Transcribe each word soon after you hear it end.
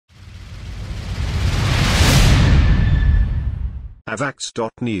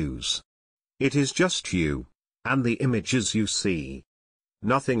Avax.news. It is just you, and the images you see.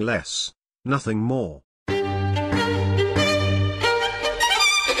 Nothing less, nothing more.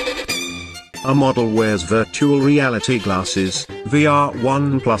 A model wears virtual reality glasses,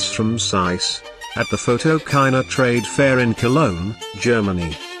 VR1 Plus from Zeiss, at the Photokina trade fair in Cologne,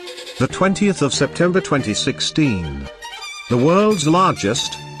 Germany. The 20th of September 2016. The world's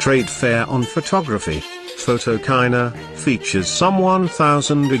largest trade fair on photography, Photokina, features some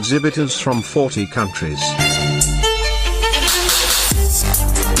 1,000 exhibitors from 40 countries.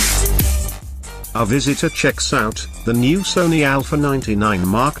 A visitor checks out the new Sony Alpha 99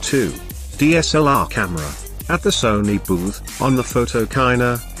 Mark II DSLR camera at the Sony booth on the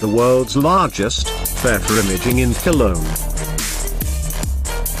Photokina, the world's largest fair for imaging in Cologne.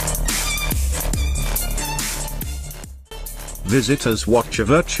 Visitors watch a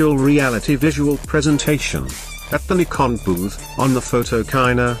virtual reality visual presentation at the Nikon booth on the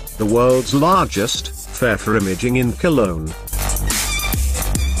Photokina, the world's largest fair for imaging in Cologne.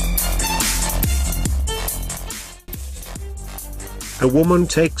 A woman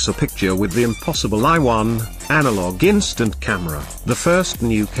takes a picture with the Impossible i1 analog instant camera, the first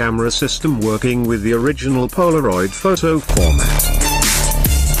new camera system working with the original Polaroid photo format.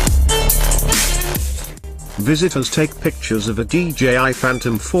 Visitors take pictures of a DJI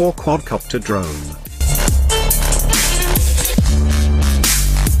Phantom 4 quadcopter drone.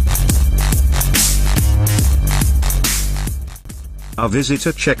 A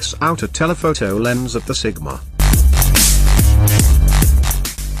visitor checks out a telephoto lens at the Sigma.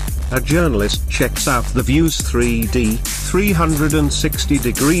 A journalist checks out the Views 3D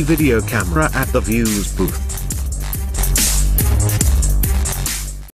 360-degree video camera at the Views booth.